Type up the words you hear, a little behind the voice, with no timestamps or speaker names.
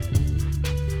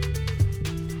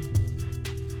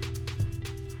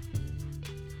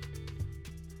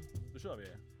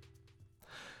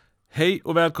Hej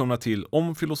och välkomna till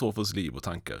Om filosofers liv och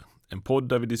tankar. En podd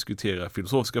där vi diskuterar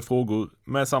filosofiska frågor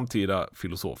med samtida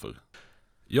filosofer.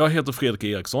 Jag heter Fredrik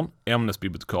Eriksson,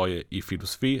 ämnesbibliotekarie i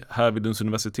filosofi här vid Lunds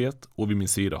universitet, och vid min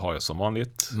sida har jag som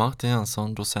vanligt Martin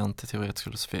Jönsson, docent i teoretisk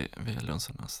filosofi vid Lunds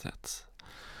universitet.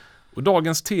 Och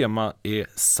dagens tema är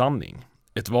sanning.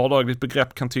 Ett vardagligt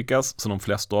begrepp kan tyckas som de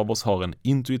flesta av oss har en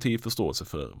intuitiv förståelse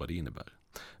för vad det innebär.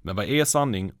 Men vad är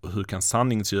sanning och hur kan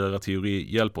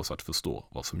sanningsgörarteori hjälpa oss att förstå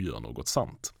vad som gör något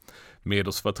sant? Med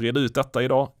oss för att reda ut detta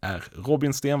idag är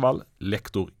Robin Stenvall,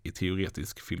 lektor i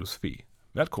teoretisk filosofi.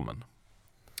 Välkommen!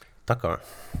 Tackar.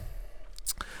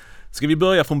 Ska vi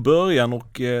börja från början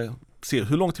och se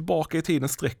hur långt tillbaka i tiden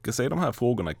sträcker sig de här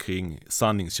frågorna kring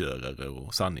sanningsgörare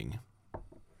och sanning?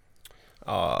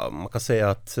 Ja, man kan säga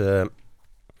att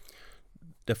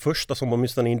det första som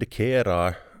åtminstone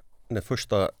indikerar, den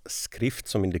första skrift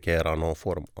som indikerar någon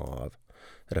form av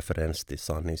referens till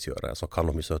sanningsgörare, som kan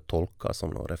åtminstone tolkas som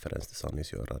någon referens till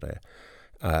sanningsgörare,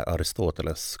 är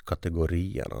Aristoteles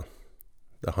kategorierna.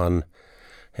 Där han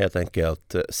helt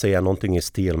enkelt säger någonting i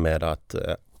stil med att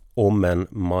om en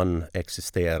man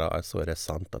existerar så är det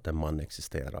sant att en man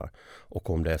existerar. Och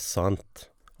om det är sant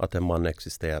att en man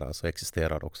existerar så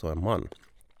existerar också en man.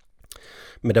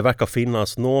 Men det verkar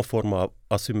finnas någon form av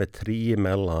asymmetri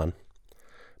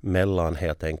mellan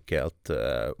helt enkelt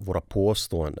våra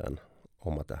påståenden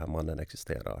om att den här mannen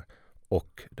existerar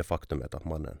och det faktumet att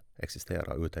mannen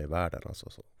existerar ute i världen, alltså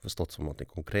förstått som något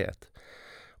konkret.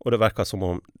 Och det verkar som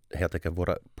om helt enkelt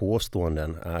våra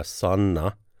påståenden är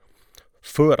sanna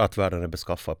för att världen är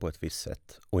beskaffad på ett visst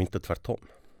sätt och inte tvärtom.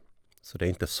 Så det är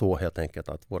inte så helt enkelt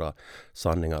att våra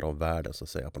sanningar om världen så att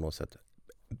säga på något sätt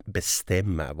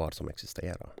bestämmer vad som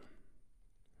existerar.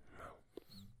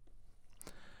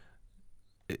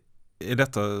 Är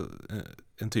detta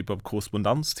en typ av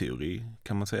korrespondensteori?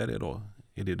 Kan man säga det då?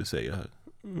 I det du säger här?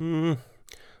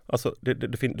 Alltså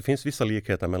det finns vissa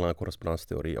likheter mellan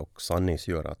korrespondensteori och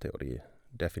sanningsgörarteori.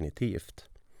 Definitivt.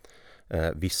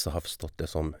 Vissa har förstått det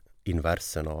som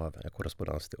inversen av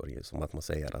korrespondensteori, som att man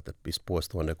säger att ett visst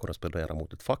påstående korresponderar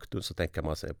mot ett faktum, så tänker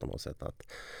man sig på något sätt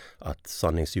att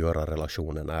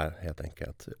sanningsgörarrelationen är helt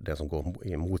enkelt det som går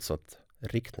i motsatt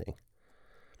riktning.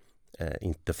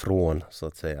 Inte från så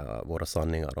att säga våra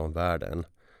sanningar om världen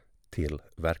till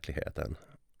verkligheten,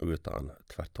 utan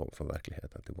tvärtom från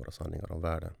verkligheten till våra sanningar om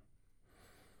världen.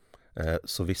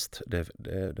 Så visst,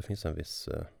 det finns en viss...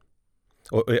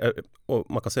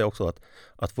 Och man kan säga också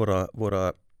att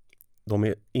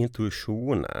de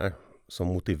intuitioner som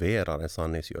motiverar en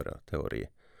sanningsgörarteori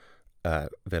är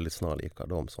väldigt snarlika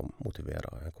de som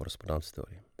motiverar en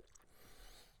korrespondensteori.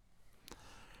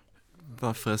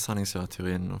 Varför är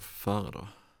sanningsgörarteorin före då?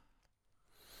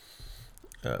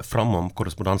 Framom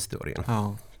korrespondensteorin.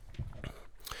 Ja.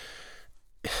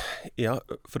 Ja,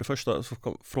 för det första så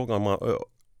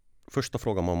första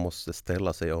frågan man måste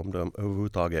ställa sig om de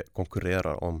överhuvudtaget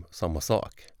konkurrerar om samma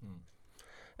sak.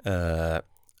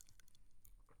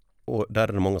 Och där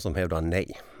är det många som hävdar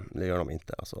nej, det gör de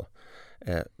inte. Alltså,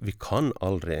 vi kan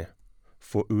aldrig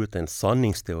få ut en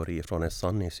sanningsteori från en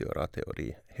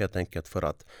sanningsgörarteori. Helt enkelt för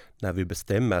att när vi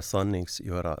bestämmer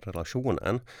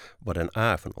sanningsgörarrelationen, vad den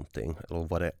är för någonting,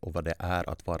 och vad det är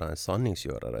att vara en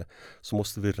sanningsgörare, så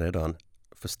måste vi redan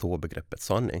förstå begreppet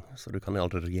sanning. Så du kan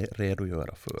aldrig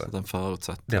redogöra för...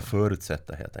 Så den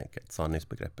förutsätter helt enkelt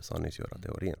sanningsbegreppet,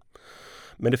 sanningsgörarteorin.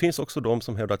 Men det finns också de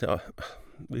som hävdar att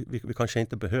vi kanske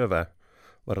inte behöver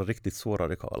vara riktigt så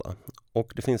radikala.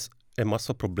 Och det finns en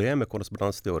massa problem med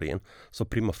korrespondensteorin, så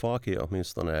prima facie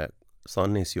åtminstone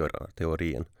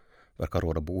sanningsgörarteorin verkar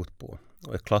råda bot på.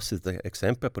 Och ett klassiskt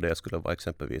exempel på det skulle vara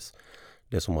exempelvis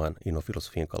det som man inom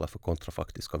filosofin kallar för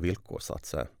kontrafaktiska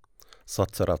villkorssatser.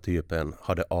 Satser av typen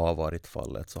hade A varit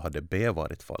fallet så hade B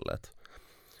varit fallet.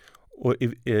 Och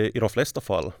i de flesta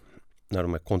fall när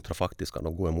de är kontrafaktiska,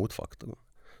 de går emot faktum,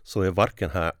 så är varken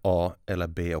här A eller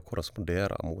B att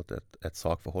korrespondera mot ett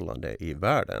sakförhållande i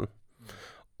världen.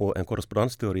 Och en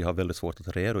korrespondensteori har väldigt svårt att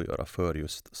redogöra för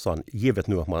just givet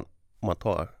nu att man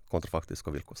tar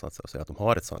kontrafaktiska villkorssatser och säger att de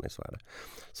har ett sanningsvärde.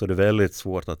 Så det är väldigt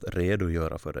svårt att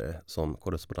redogöra för det som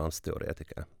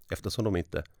korrespondensteoretiker, eftersom de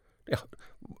inte... Ja,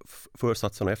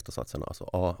 försatsen och eftersatsen, alltså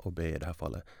A och B i det här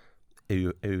fallet, är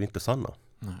ju inte sanna.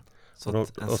 Nej.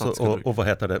 Och vad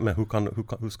heter det? Men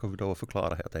hur ska vi då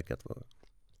förklara helt enkelt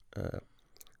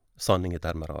sanning i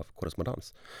termer av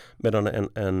korrespondens? Medan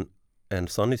en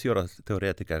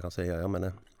sanningsgörarteoretiker kan säga,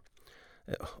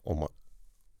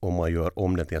 om man gör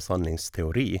om det till en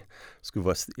sanningsteori, skulle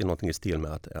vara någonting i stil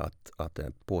med att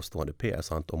ett påstående P är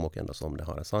sant om och endast om det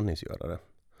har en sanningsgörare.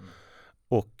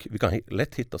 Och vi kan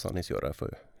lätt hitta sanningsgörare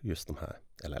för just de här,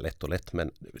 eller lätt och lätt,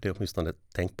 men det är åtminstone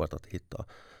tänkbart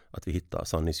att vi hittar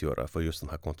sanningsgörare för just de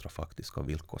här kontrafaktiska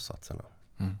villkorssatserna.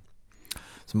 Mm.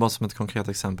 Så bara som ett konkret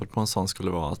exempel på en sån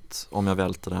skulle vara att om jag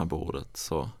välter det här bordet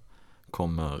så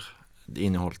kommer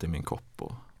innehållet i min kopp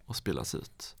och spillas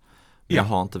ut. Men jag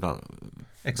har inte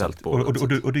vält bordet.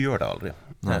 Och du gör det aldrig.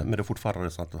 Nej. Men det är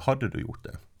fortfarande sant att hade du gjort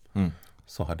det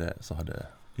så hade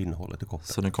innehållet i koppen.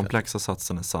 Så den komplexa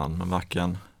satsen är sann, men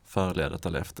varken förledet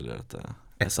eller efterledet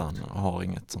är sann och har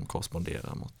inget som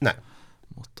korresponderar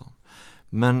mot dem.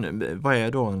 Men vad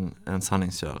är då en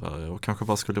sanningsgörare? Och kanske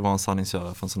vad skulle vara en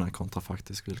sanningsgörare för en sån här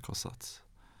kontrafaktisk villkorssats?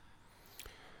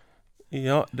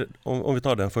 Ja, om vi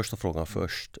tar den första frågan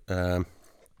först.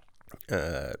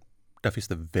 Där finns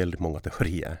det väldigt många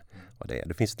teorier. Vad det är.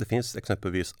 Det finns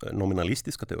exempelvis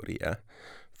nominalistiska teorier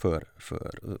för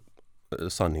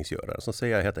sanningsgörare. Som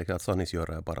säger helt enkelt att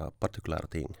sanningsgörare är bara partikulära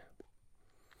ting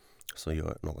som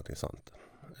gör någonting sant.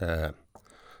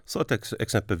 Så att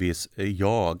exempelvis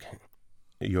jag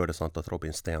gör det sant att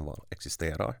Robin Stenvall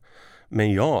existerar.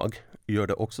 Men jag gör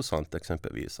det också sant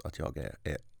exempelvis att jag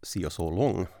är si och så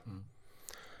lång.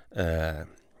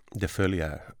 Det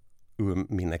följer ur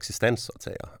min existens så att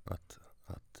säga. Att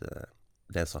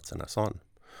den satsen är sann.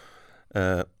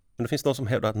 Men det finns de som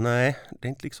hävdar att nej, det är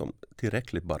inte liksom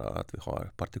tillräckligt bara att vi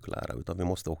har partikulära utan vi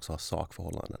måste också ha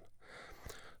sakförhållanden.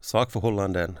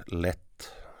 Sakförhållanden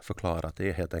lätt förklarat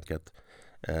är helt enkelt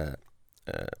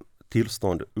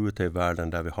tillstånd ute i världen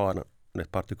där vi har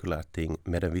ett partikulärt ting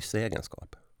med en viss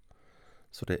egenskap.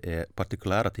 Så det är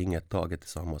partikulära tinget taget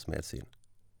tillsammans med sin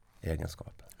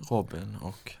egenskap. Robin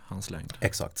och hans längd.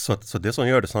 Exakt, så det som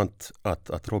gör det sant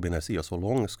att Robin är si och så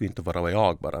lång skulle inte vara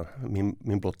jag bara.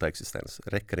 Min blotta existens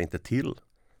räcker inte till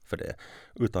för det.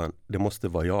 Utan det måste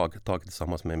vara jag taget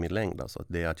tillsammans med min längd. Alltså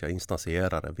det är att jag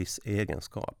instansierar en viss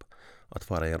egenskap att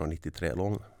vara 1,93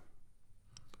 lång.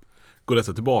 Går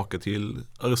detta tillbaka till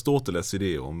Aristoteles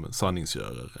idé om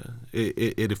sanningsgörare?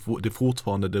 Är det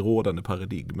fortfarande det rådande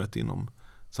paradigmet inom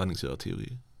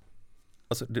sanningsgörarteori?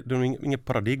 Alltså, det är inget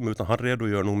paradigm utan han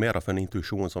redogör nog mera för en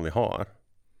intuition som vi har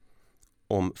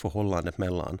om förhållandet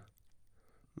mellan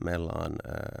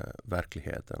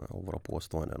verkligheten och våra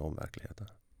påståenden om verkligheten.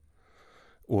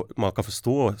 Och man kan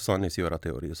förstå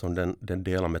sanningsgörarteori som den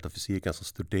del av metafysiken som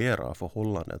studerar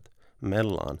förhållandet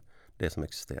mellan det som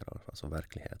existerar, alltså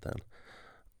verkligheten,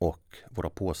 och våra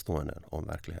påståenden om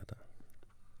verkligheten.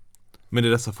 Men är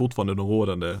dessa fortfarande de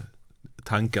rådande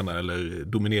tankarna eller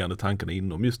dominerande tankarna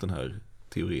inom just den här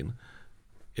teorin?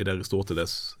 Är det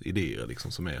Aristoteles idéer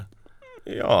liksom som är?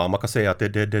 Ja, man kan säga att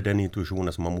det är den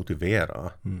intuitionen som har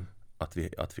motiverat att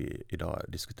vi idag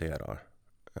diskuterar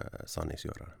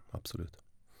sanningsgörare, absolut.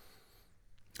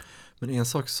 Men en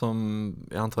sak som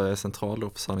jag antar är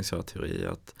central för sanningsgörarteori är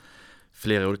att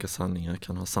flera olika sanningar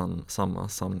kan ha samma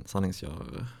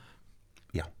sanningsgörare.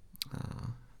 Ja.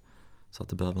 Så att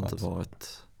det behöver inte vara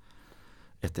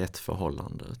ett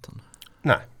förhållande utan...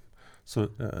 Nej. Så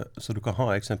du kan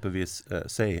ha exempelvis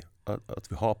säg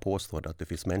att vi har påstått att det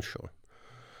finns människor.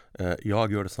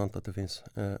 Jag gör det sant att det finns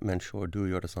människor. Du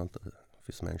gör det sant att det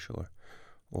finns människor.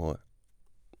 Och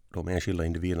de enskilda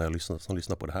individerna som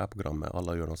lyssnar på det här programmet,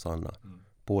 alla gör de sanna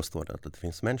påstående att det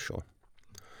finns människor.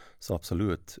 Så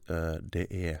absolut,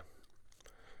 det är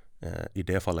i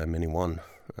det fallet many one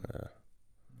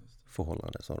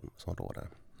förhållande som råder.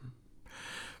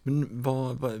 Men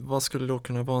vad skulle då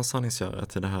kunna vara en sanningsgörare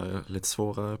till det här lite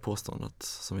svårare påståendet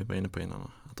som vi var inne på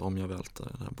innan? Att om jag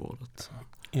välter det här bordet.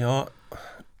 Ja,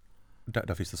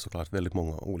 där finns det såklart väldigt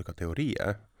många olika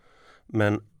teorier.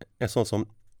 Men en sån som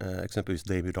exempelvis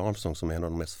David Armstrong som är en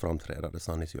av de mest framträdande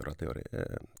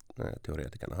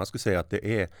sanningsgörarteoretikerna. Han skulle säga att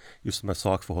det är just de här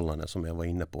sakförhållanden som jag var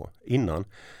inne på innan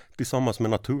tillsammans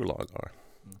med naturlagar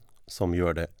som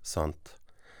gör det sant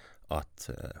att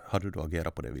hade du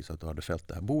agerat på det viset att du hade fällt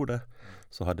det här bordet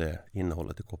så hade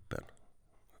innehållet i koppen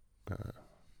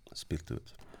spilt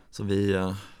ut. Så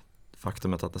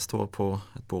faktumet att det står på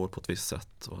ett bord på ett visst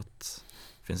sätt och att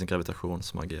det finns en gravitation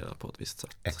som agerar på ett visst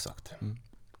sätt. Exakt.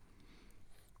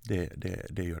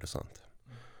 Det gör det sant.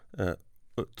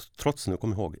 Trots nu,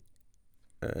 kom ihåg,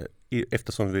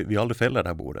 eftersom vi aldrig fäller det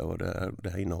här bordet och det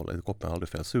här innehållet i koppen aldrig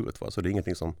fälls ut. Va? Så det är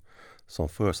ingenting som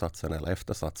försatsen eller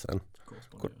eftersatsen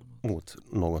går mot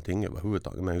någonting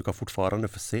överhuvudtaget. Men vi kan fortfarande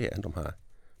förse de här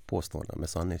påståendena med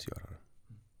sanningsgörare.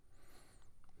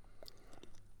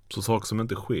 Så saker som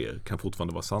inte sker kan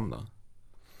fortfarande vara sanna?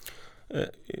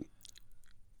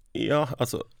 Ja,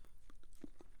 alltså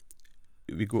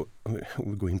vi går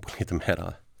in på lite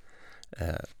mera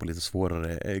på lite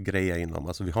svårare grejer inom.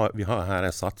 Alltså vi har här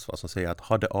en sats som säger att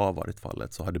hade A varit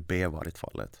fallet så hade B varit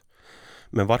fallet.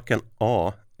 Men varken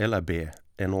A eller B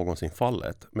är någonsin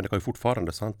fallet. Men det kan ju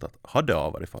fortfarande sant att hade A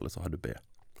varit fallet så hade B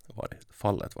varit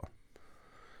fallet. Va?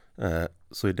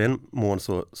 Så i den mån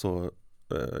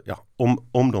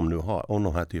om de nu har, om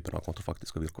de här typerna av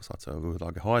kontrafaktiska villkorsatser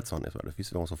överhuvudtaget har ett sanningsvärde, det finns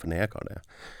det någon som förnekar det.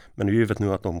 Men givet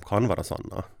nu att de kan vara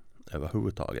sanna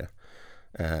överhuvudtaget,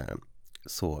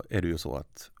 så är det ju så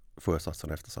att försatsen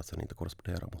och eftersatsen inte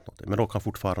korresponderar mot någonting. Men de kan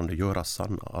fortfarande göras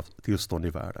sanna av tillstånd i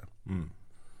världen.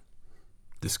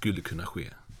 Det skulle kunna ske.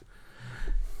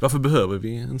 Varför behöver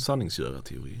vi en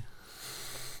sanningsgörarteori?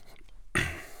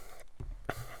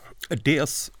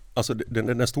 Dels, alltså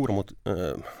den stora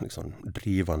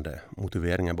drivande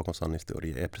motiveringen bakom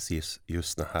sanningsteori är precis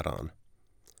just den här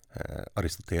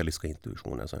aristoteliska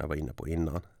intuitionen som jag var inne på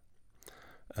innan.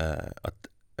 Att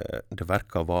det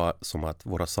verkar vara som att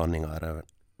våra sanningar är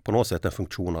på något sätt en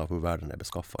funktion av hur världen är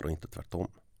beskaffad och inte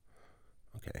tvärtom.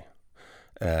 Okay.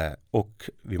 Och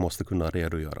vi måste kunna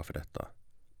redogöra för detta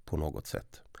på något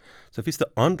sätt. Sen finns det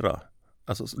andra,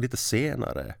 alltså lite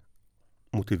senare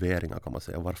motiveringar kan man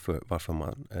säga varför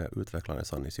man utvecklar en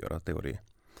sanningsgörarteori.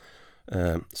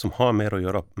 Som har mer att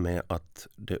göra med att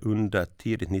det under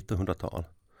tidigt 1900-tal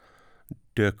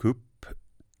dök upp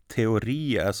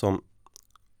teorier som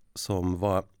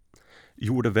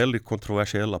gjorde väldigt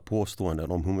kontroversiella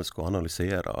påståenden om hur man ska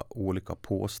analysera olika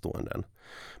påståenden.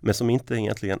 Men som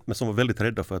var väldigt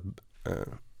rädda för att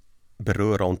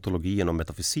beröra ontologin och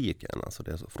metafysiken. Alltså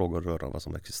det är frågor rörande vad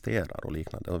som existerar och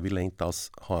liknande. Och ville inte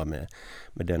alls ha med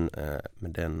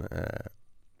den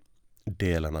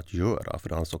delen att göra. För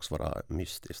det ansågs vara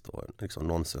mystiskt och liksom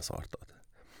nonsensartat.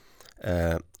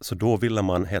 Så då ville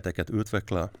man helt enkelt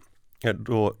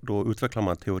då utvecklar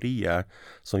man teorier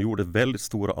som gjorde väldigt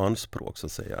stora anspråk så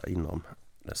att säga inom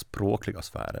den språkliga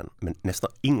sfären, men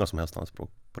nästan inga som helst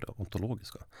anspråk på det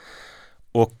ontologiska.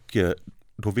 Och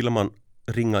då ville man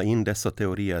ringa in dessa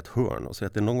teorier i ett hörn och säga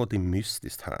att det är någonting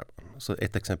mystiskt här. Så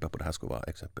ett exempel på det här skulle vara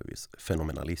exempelvis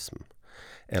fenomenalism.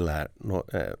 Eller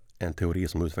en teori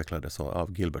som utvecklades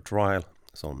av Gilbert Ryle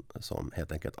som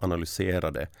helt enkelt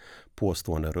analyserade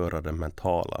påståenden rörande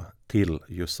mentala till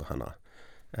just sådana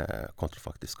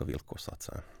kontrafaktiska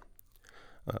villkorssatser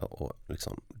och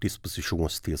liksom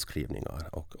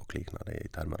dispositionstillskrivningar och liknande i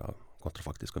termer av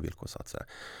kontrafaktiska villkorssatser.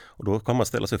 Och då kan man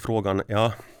ställa sig frågan,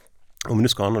 om vi nu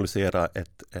ska analysera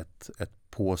ett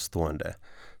påstående,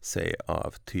 säg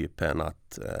av typen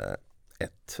att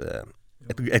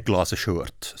ett glas är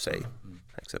skört, säg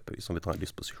exempelvis, om vi tar en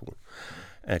disposition.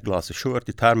 Ett glas är skört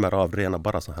i termer av rena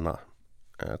bara sådana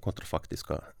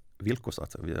kontrafaktiska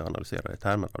villkorsatser, vi analyserar i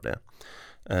termer av det.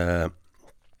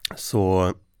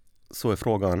 Så är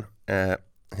frågan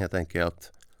helt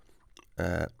enkelt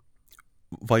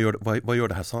vad gör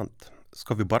det här sant?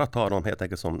 Ska vi bara ta dem helt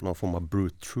enkelt som någon form av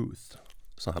brute truth,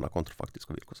 sådana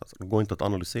kontrafaktiska villkorsatser? Det går inte att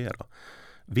analysera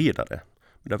vidare.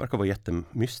 Det verkar vara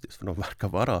jättemystiskt, för de verkar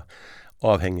vara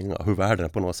avhängiga av hur världen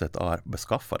på något sätt är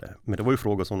beskaffade. Men det var ju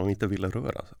frågor som de inte ville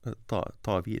röra,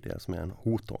 ta vid det som är en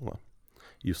hotånga.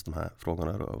 Just de här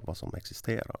frågorna rör vad som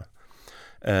existerar.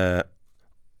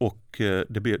 Och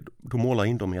du målar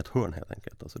in dem i ett hörn helt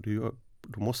enkelt. Alltså du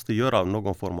måste göra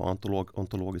någon form av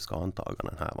ontologiska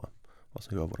antaganden här, va? Vad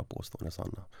som gör våra påståenden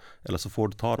sanna. Eller så får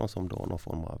du ta dem som då någon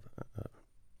form av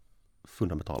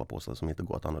fundamentala påståenden som inte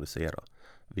går att analysera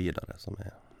vidare, som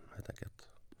är helt enkelt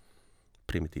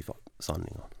primitiva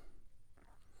sanningar.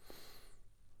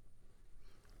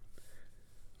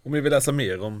 Om vi vill läsa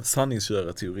mer om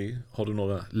sanningsgörarteori, har du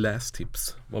några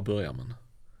lästips? Var börjar man?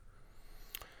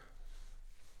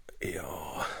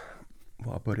 Ja,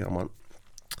 var börjar man?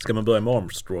 Ska man börja med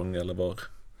Armstrong eller var?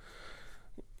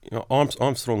 Ja,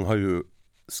 Armstrong har ju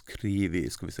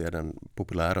skrivit, ska vi säga, den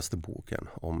populäraste boken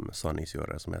om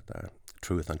sanningsgörare som heter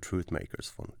Truth and Truthmakers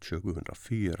från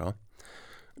 2004.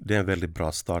 Det är en väldigt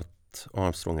bra start.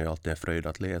 Armstrong är alltid en fröjd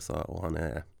att läsa och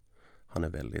han är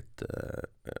väldigt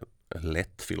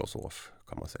lätt filosof,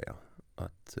 kan man säga,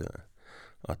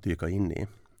 att dyka in i.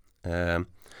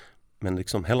 Men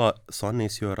liksom hela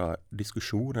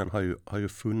sanningsgörardiskussionen har ju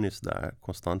funnits där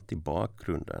konstant i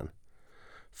bakgrunden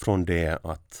från det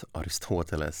att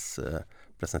Aristoteles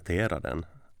presenterade den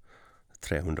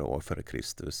 300 år före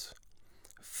Kristus.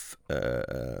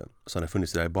 Så den har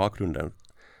funnits där i bakgrunden,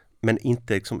 men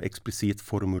inte liksom explicit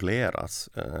formuleras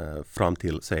fram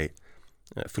till, säg,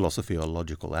 Philosophy of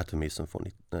Logical Atomism från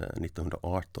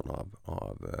 1918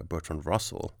 av Bertrand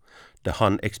Russell, där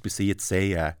han explicit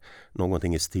säger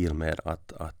någonting i stil med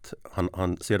att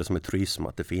han ser det som ett truism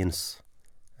att det finns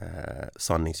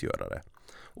sanningsgörare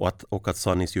och att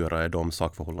sanningsgörare är de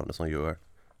sakförhållanden som gör,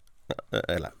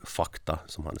 eller fakta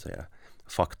som han säger,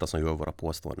 fakta som gör våra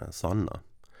påståenden sanna.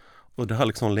 Och det har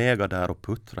liksom legat där och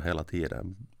puttrat hela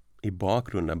tiden i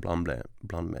bakgrunden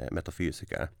bland med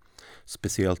metafysiker.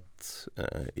 Speciellt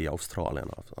i Australien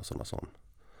av sådana som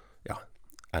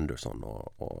Anderson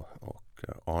och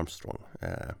Armstrong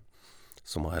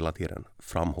som har hela tiden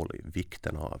framhållit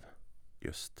vikten av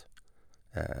just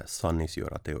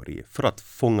sanningsgörarteori för att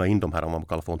fånga in de här vad man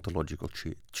kallar för ontological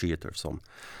cheaters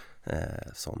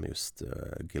som just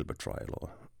Gilbert Ryle och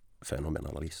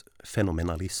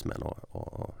fenomenalismen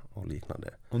och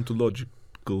liknande.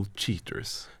 Ontological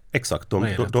cheaters. Exakt,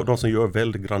 de som gör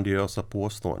väldigt grandiösa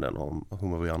påståenden om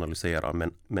hur vi analyserar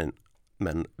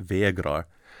men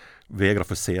vägrar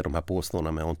förse de här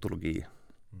påståendena med ontologi.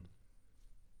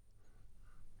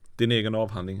 Din egen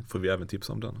avhandling får vi även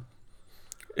tipsa om den.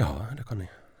 Ja, det kan ni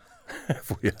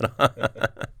få göra.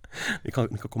 Ni kan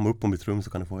komma upp på mitt rum så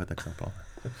kan ni få ett exemplar.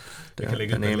 Det kan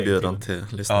ligga en inbjudan till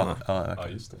lyssnarna. Ja,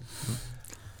 just det.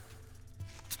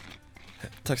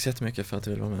 Tack så jättemycket för att du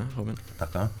ville vara med, Robin.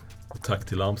 Tackar. Och tack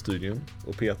till Larmstudion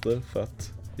och Peter för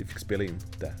att vi fick spela in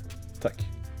det. Tack.